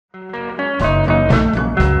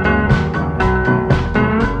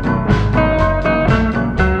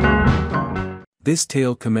This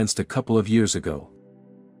tale commenced a couple of years ago,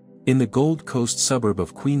 in the Gold Coast suburb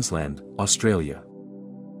of Queensland, Australia.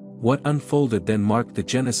 What unfolded then marked the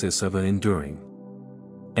genesis of an enduring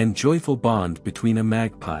and joyful bond between a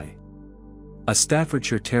magpie, a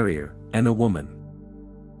Staffordshire Terrier, and a woman.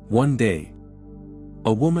 One day,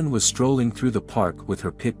 a woman was strolling through the park with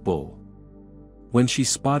her pit bull, when she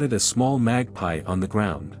spotted a small magpie on the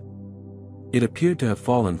ground. It appeared to have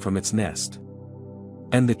fallen from its nest,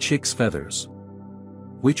 and the chick's feathers,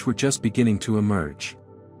 which were just beginning to emerge,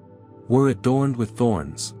 were adorned with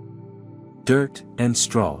thorns, dirt, and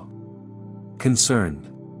straw. Concerned,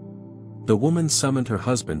 the woman summoned her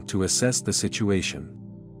husband to assess the situation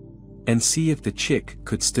and see if the chick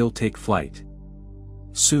could still take flight.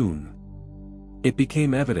 Soon, it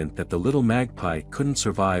became evident that the little magpie couldn't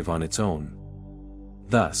survive on its own.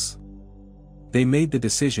 Thus, they made the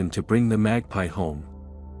decision to bring the magpie home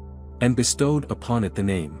and bestowed upon it the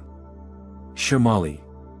name Shermali.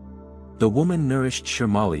 The woman nourished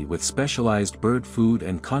Shermali with specialized bird food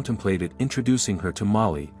and contemplated introducing her to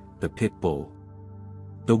Molly, the pit bull.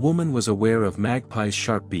 The woman was aware of magpies'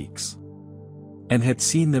 sharp beaks and had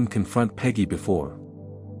seen them confront Peggy before.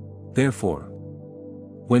 Therefore,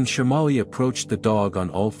 when Shermali approached the dog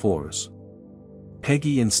on all fours,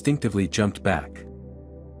 Peggy instinctively jumped back.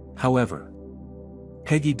 However,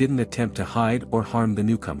 Peggy didn't attempt to hide or harm the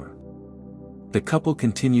newcomer. The couple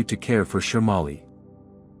continued to care for Shermali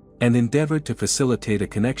and endeavored to facilitate a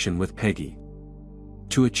connection with Peggy.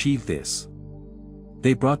 To achieve this,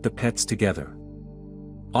 they brought the pets together,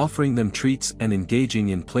 offering them treats and engaging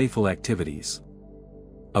in playful activities.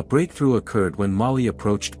 A breakthrough occurred when Molly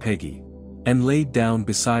approached Peggy and laid down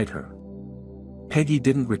beside her. Peggy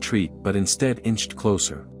didn't retreat but instead inched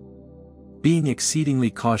closer, being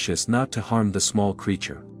exceedingly cautious not to harm the small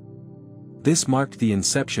creature. This marked the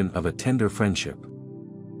inception of a tender friendship.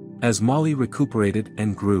 As Molly recuperated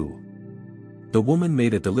and grew, the woman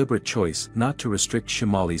made a deliberate choice not to restrict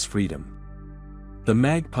Shermali's freedom. The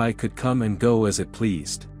magpie could come and go as it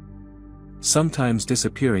pleased, sometimes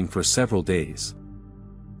disappearing for several days,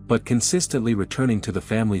 but consistently returning to the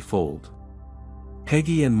family fold.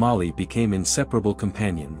 Peggy and Molly became inseparable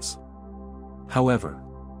companions. However,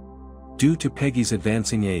 due to Peggy's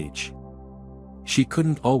advancing age, she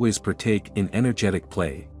couldn't always partake in energetic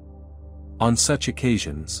play. On such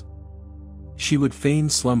occasions, she would feign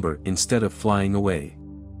slumber instead of flying away.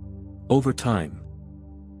 Over time,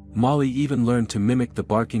 Molly even learned to mimic the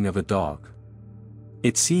barking of a dog.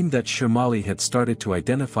 It seemed that Shermali had started to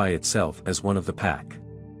identify itself as one of the pack.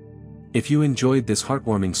 If you enjoyed this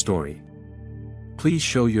heartwarming story, please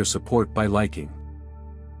show your support by liking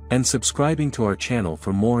and subscribing to our channel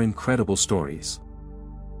for more incredible stories.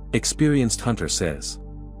 Experienced Hunter says,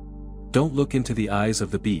 "Don't look into the eyes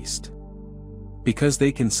of the beast, because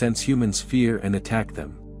they can sense humans' fear and attack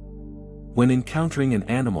them. When encountering an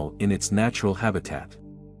animal in its natural habitat,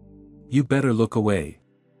 you better look away.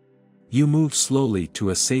 You move slowly to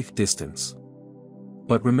a safe distance.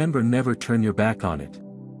 But remember, never turn your back on it."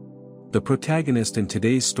 The protagonist in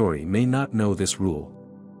today's story may not know this rule,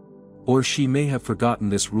 or she may have forgotten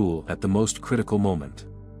this rule at the most critical moment.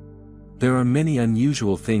 There are many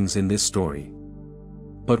unusual things in this story,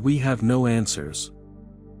 but we have no answers.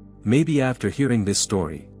 Maybe after hearing this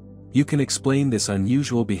story, you can explain this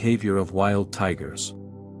unusual behavior of wild tigers.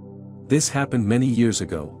 This happened many years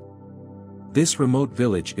ago. This remote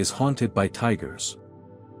village is haunted by tigers.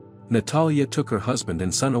 Natalia took her husband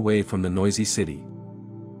and son away from the noisy city.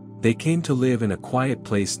 They came to live in a quiet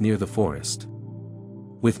place near the forest,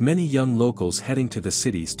 with many young locals heading to the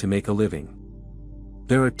cities to make a living.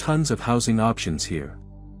 There are tons of housing options here.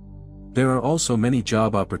 There are also many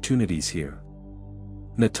job opportunities here.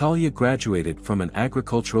 Natalia graduated from an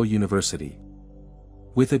agricultural university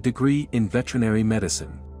with a degree in veterinary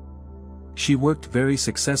medicine. She worked very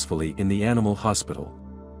successfully in the animal hospital.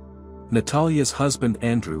 Natalia's husband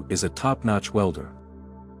Andrew is a top-notch welder.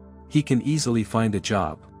 He can easily find a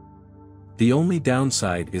job. The only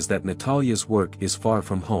downside is that Natalia's work is far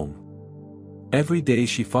from home. Every day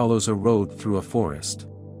she follows a road through a forest.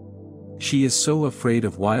 She is so afraid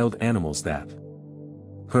of wild animals that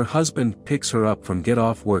her husband picks her up from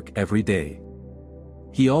get-off work every day.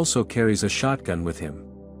 He also carries a shotgun with him.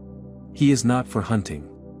 He is not for hunting,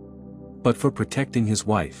 but for protecting his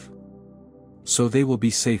wife, so they will be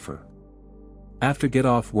safer. After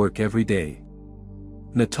get-off work every day,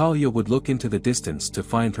 Natalia would look into the distance to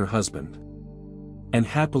find her husband and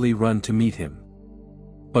happily run to meet him.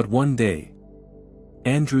 But one day,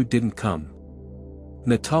 Andrew didn't come.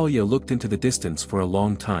 Natalia looked into the distance for a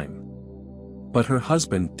long time, but her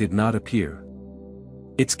husband did not appear.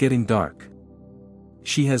 It's getting dark.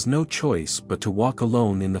 She has no choice but to walk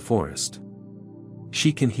alone in the forest.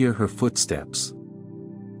 She can hear her footsteps.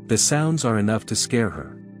 The sounds are enough to scare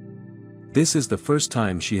her. This is the first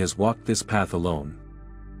time she has walked this path alone.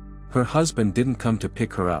 Her husband didn't come to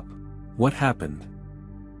pick her up. What happened?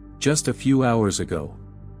 Just a few hours ago.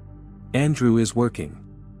 Andrew is working.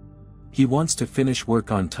 He wants to finish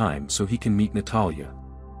work on time so he can meet Natalia.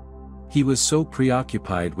 He was so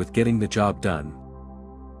preoccupied with getting the job done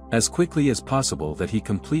as quickly as possible that he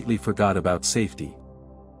completely forgot about safety.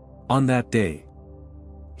 On that day,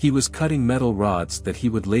 he was cutting metal rods that he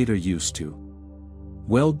would later use to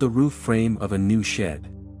weld the roof frame of a new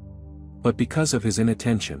shed. But because of his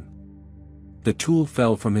inattention, the tool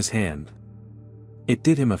fell from his hand. It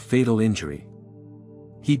did him a fatal injury.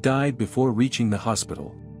 He died before reaching the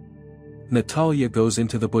hospital. Natalia goes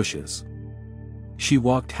into the bushes. She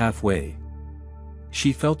walked halfway.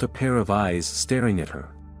 She felt a pair of eyes staring at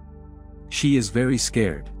her. She is very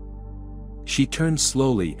scared. She turned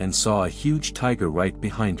slowly and saw a huge tiger right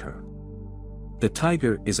behind her. The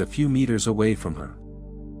tiger is a few meters away from her.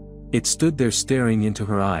 It stood there staring into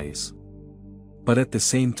her eyes. But at the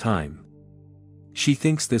same time, she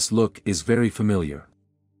thinks this look is very familiar.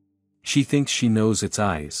 She thinks she knows its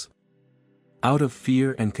eyes. Out of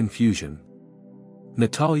fear and confusion,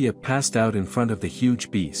 Natalia passed out in front of the huge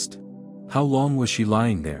beast. How long was she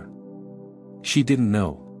lying there? She didn't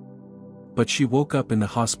know. But she woke up in the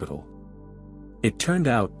hospital. It turned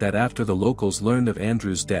out that after the locals learned of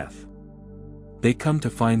Andrew's death, they come to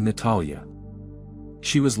find Natalia.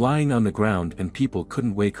 She was lying on the ground and people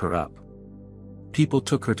couldn't wake her up. People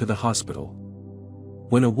took her to the hospital.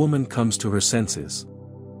 When a woman comes to her senses,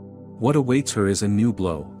 what awaits her is a new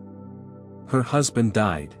blow. Her husband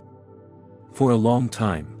died. For a long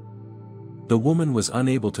time, the woman was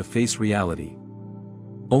unable to face reality.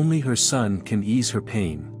 Only her son can ease her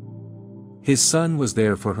pain. His son was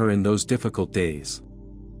there for her in those difficult days.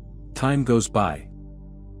 Time goes by.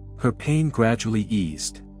 Her pain gradually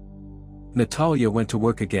eased. Natalia went to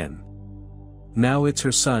work again. Now it's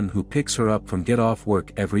her son who picks her up from get off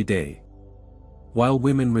work every day. While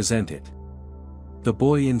women resent it, the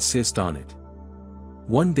boy insists on it.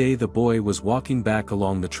 One day the boy was walking back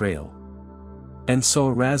along the trail and saw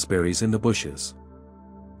raspberries in the bushes.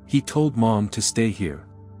 He told mom to stay here.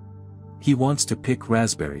 He wants to pick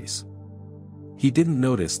raspberries. He didn't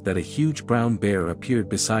notice that a huge brown bear appeared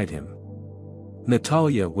beside him.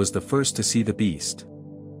 Natalia was the first to see the beast.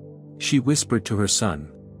 She whispered to her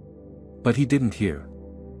son, but he didn't hear.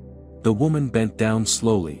 The woman bent down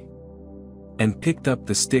slowly and picked up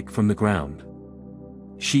the stick from the ground.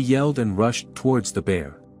 She yelled and rushed towards the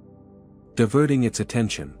bear, diverting its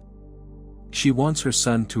attention. She wants her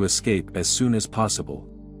son to escape as soon as possible.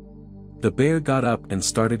 The bear got up and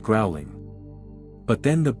started growling. But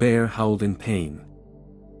then the bear howled in pain.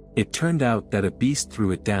 It turned out that a beast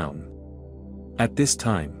threw it down. At this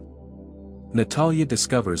time, Natalia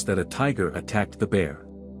discovers that a tiger attacked the bear.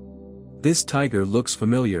 This tiger looks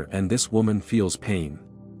familiar and this woman feels pain.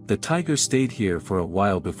 The tiger stayed here for a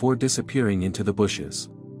while before disappearing into the bushes.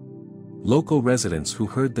 Local residents who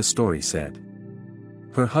heard the story said,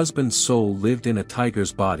 her husband's soul lived in a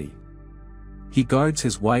tiger's body. He guards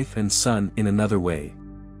his wife and son in another way.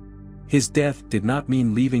 His death did not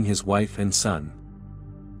mean leaving his wife and son.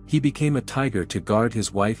 He became a tiger to guard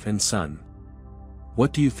his wife and son.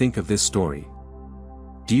 What do you think of this story?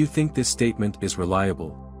 Do you think this statement is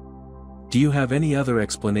reliable? Do you have any other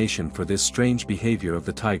explanation for this strange behavior of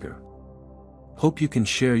the tiger? Hope you can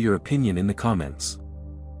share your opinion in the comments.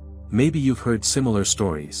 Maybe you've heard similar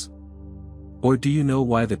stories. Or do you know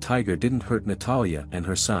why the tiger didn't hurt Natalia and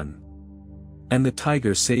her son? And the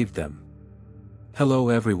tiger saved them. Hello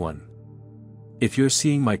everyone. If you're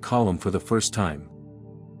seeing my column for the first time,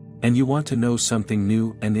 and you want to know something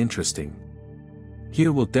new and interesting,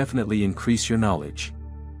 here will definitely increase your knowledge.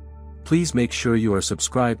 Please make sure you are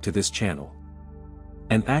subscribed to this channel.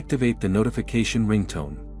 And activate the notification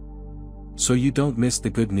ringtone, so you don't miss the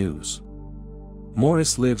good news.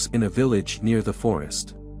 Morris lives in a village near the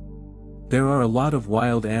forest. There are a lot of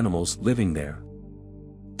wild animals living there,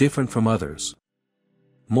 different from others.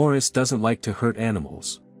 Morris doesn't like to hurt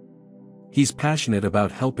animals. He's passionate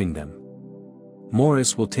about helping them.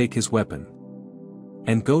 Morris will take his weapon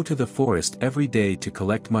and go to the forest every day to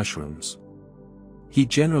collect mushrooms. He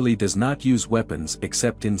generally does not use weapons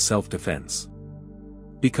except in self-defense,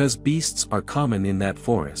 because beasts are common in that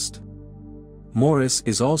forest. Morris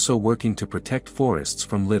is also working to protect forests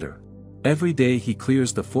from litter. Every day he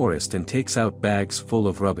clears the forest and takes out bags full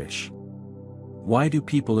of rubbish. Why do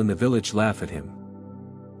people in the village laugh at him?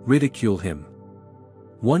 Ridicule him?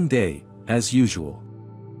 One day, as usual,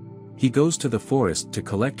 He goes to the forest to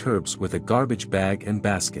collect herbs with a garbage bag and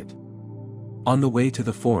basket. On the way to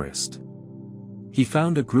the forest, he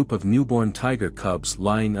found a group of newborn tiger cubs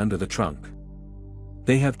lying under the trunk.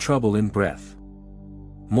 They have trouble in breath.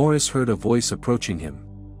 Morris heard a voice approaching him.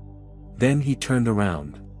 Then he turned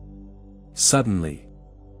around. Suddenly,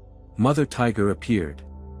 Mother Tiger appeared.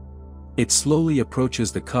 It slowly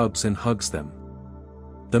approaches the cubs and hugs them.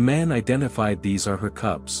 The man identified these are her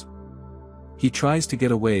cubs. He tries to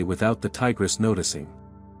get away without the tigress noticing.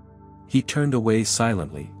 He turned away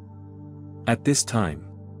silently. At this time,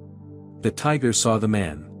 the tiger saw the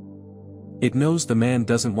man. It knows the man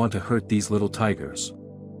doesn't want to hurt these little tigers.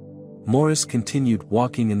 Morris continued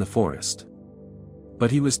walking in the forest.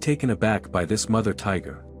 But he was taken aback by this mother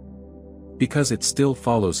tiger. Because it still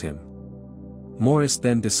follows him. Morris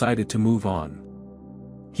then decided to move on.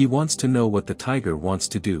 He wants to know what the tiger wants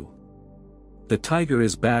to do. The tiger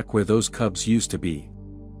is back where those cubs used to be.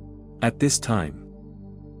 At this time,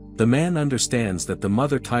 the man understands that the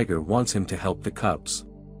mother tiger wants him to help the cubs.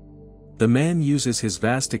 The man uses his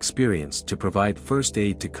vast experience to provide first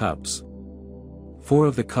aid to cubs. 4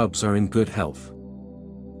 of the cubs are in good health.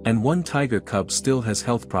 And 1 tiger cub still has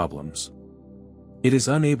health problems. It is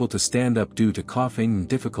unable to stand up due to coughing and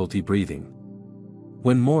difficulty breathing.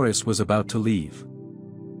 When Morris was about to leave,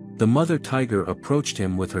 the mother tiger approached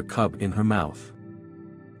him with her cub in her mouth.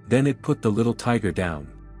 Then it put the little tiger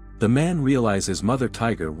down. The man realizes mother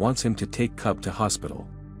tiger wants him to take cub to hospital.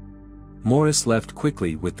 Morris left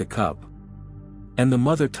quickly with the cub. And the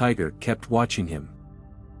mother tiger kept watching him.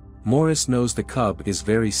 Morris knows the cub is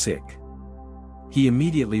very sick. He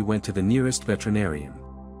immediately went to the nearest veterinarian.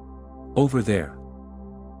 Over there,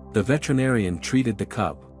 the veterinarian treated the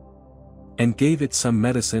cub and gave it some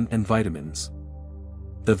medicine and vitamins.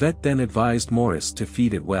 The vet then advised Morris to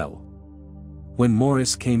feed it well. When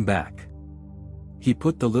Morris came back, he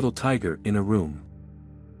put the little tiger in a room.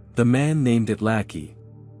 The man named it Lackey.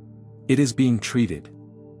 It is being treated.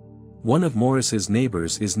 One of Morris's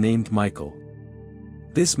neighbors is named Michael.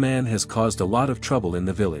 This man has caused a lot of trouble in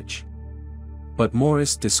the village. But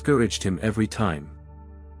Morris discouraged him every time.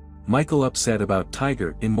 Michael upset about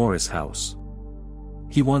Tiger in Morris' house.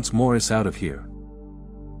 He wants Morris out of here.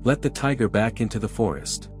 Let the tiger back into the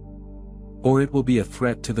forest. Or it will be a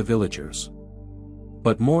threat to the villagers.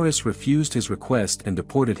 But Morris refused his request and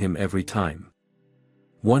deported him every time.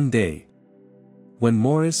 One day, when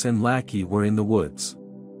Morris and Lackey were in the woods,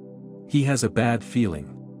 he has a bad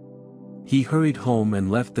feeling. He hurried home and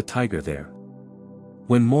left the tiger there.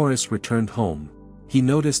 When Morris returned home, he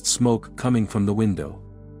noticed smoke coming from the window.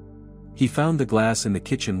 He found the glass in the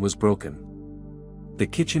kitchen was broken. The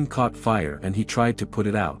kitchen caught fire and he tried to put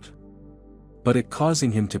it out. But it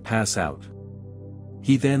causing him to pass out.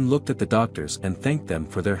 He then looked at the doctors and thanked them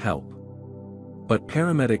for their help. But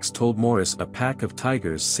paramedics told Morris a pack of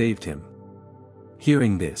tigers saved him.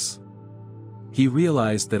 Hearing this, he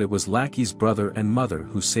realized that it was Lackey's brother and mother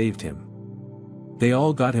who saved him. They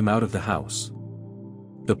all got him out of the house.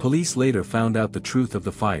 The police later found out the truth of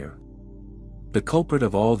the fire. The culprit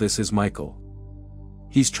of all this is Michael.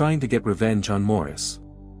 He's trying to get revenge on Morris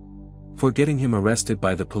for getting him arrested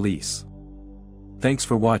by the police. Thanks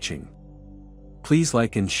for watching. Please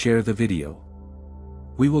like and share the video.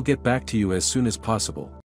 We will get back to you as soon as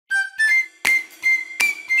possible.